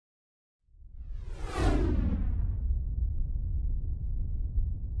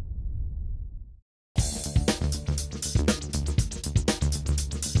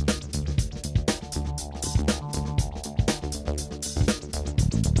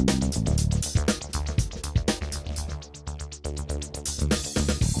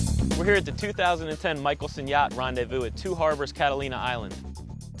We're here at the 2010 Mikelson Yacht Rendezvous at Two Harbors, Catalina Island.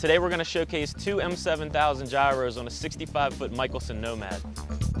 Today we're going to showcase two M7000 gyros on a 65-foot Mikelson Nomad.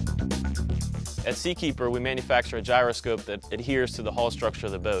 At Seakeeper, we manufacture a gyroscope that adheres to the hull structure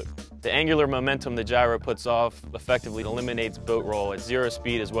of the boat. The angular momentum the gyro puts off effectively eliminates boat roll at 0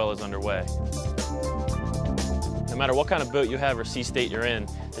 speed as well as underway. No matter what kind of boat you have or sea state you're in,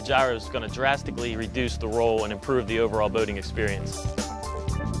 the gyro is going to drastically reduce the roll and improve the overall boating experience.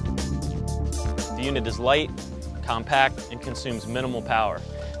 The unit is light, compact, and consumes minimal power.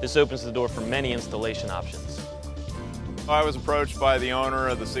 This opens the door for many installation options. I was approached by the owner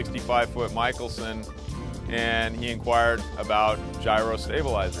of the 65-foot Mikelson, and he inquired about gyro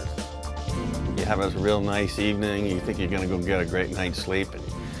stabilizers. You have a real nice evening, you think you're going to go get a great night's sleep,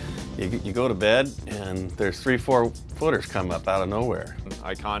 and you go to bed, and there's 3-4 footers come up out of nowhere.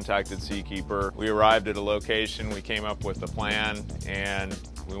 I contacted Seakeeper. We arrived at a location, we came up with a plan, and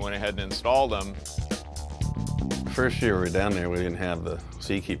we went ahead and installed them. First year we were down there, we didn't have the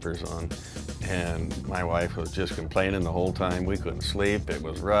Seakeepers on, and my wife was just complaining the whole time. We couldn't sleep, it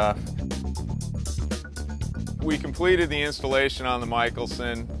was rough. We completed the installation on the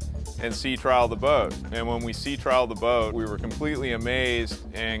Mikelson and sea trialed the boat. And when we sea trialed the boat, we were completely amazed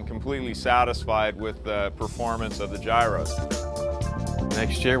and completely satisfied with the performance of the gyros.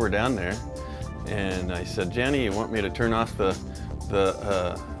 Next year we're down there, and I said, Jenny, you want me to turn off the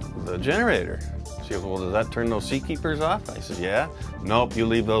generator? She goes, well, does that turn those Seakeepers off? I said, yeah. Nope, you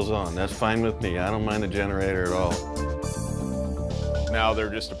leave those on. That's fine with me. I don't mind the generator at all. Now they're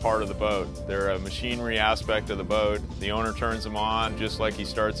just a part of the boat. They're a machinery aspect of the boat. The owner turns them on just like he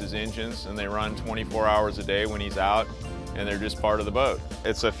starts his engines, and they run 24 hours a day when he's out, and they're just part of the boat.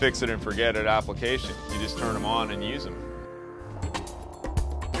 It's a fix it and forget it application. You just turn them on and use them.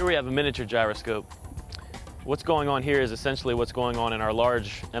 Here we have a miniature gyroscope. What's going on here is essentially what's going on in our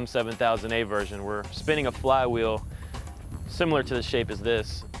large M7000A version. We're spinning a flywheel similar to the shape as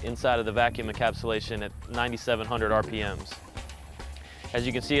this inside of the vacuum encapsulation at 9,700 RPMs. As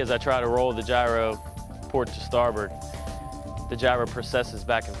you can see, as I try to roll the gyro port to starboard, the gyro processes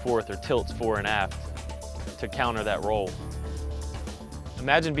back and forth or tilts fore and aft to counter that roll.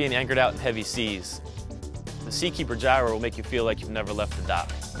 Imagine being anchored out in heavy seas. The Seakeeper Gyro will make you feel like you've never left the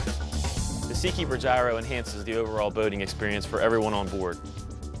dock. The Seakeeper Gyro enhances the overall boating experience for everyone on board.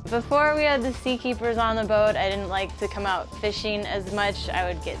 Before we had the Seakeepers on the boat, I didn't like to come out fishing as much. I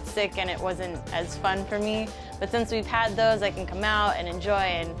would get sick and it wasn't as fun for me. But since we've had those, I can come out and enjoy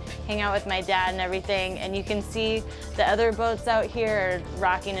and hang out with my dad and everything. And you can see the other boats out here are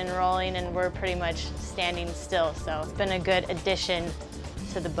rocking and rolling, and we're pretty much standing still. So it's been a good addition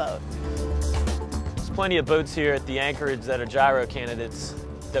to the boat. There's plenty of boats here at the anchorage that are gyro candidates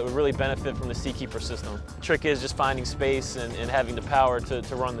that would really benefit from the Seakeeper system. The trick is just finding space and having the power to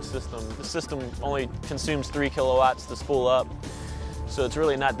run the system. The system only consumes 3 kilowatts to spool up, so it's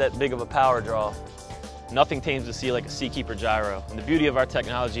really not that big of a power draw. Nothing tames the sea like a Seakeeper gyro, and the beauty of our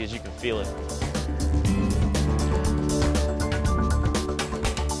technology is you can feel it.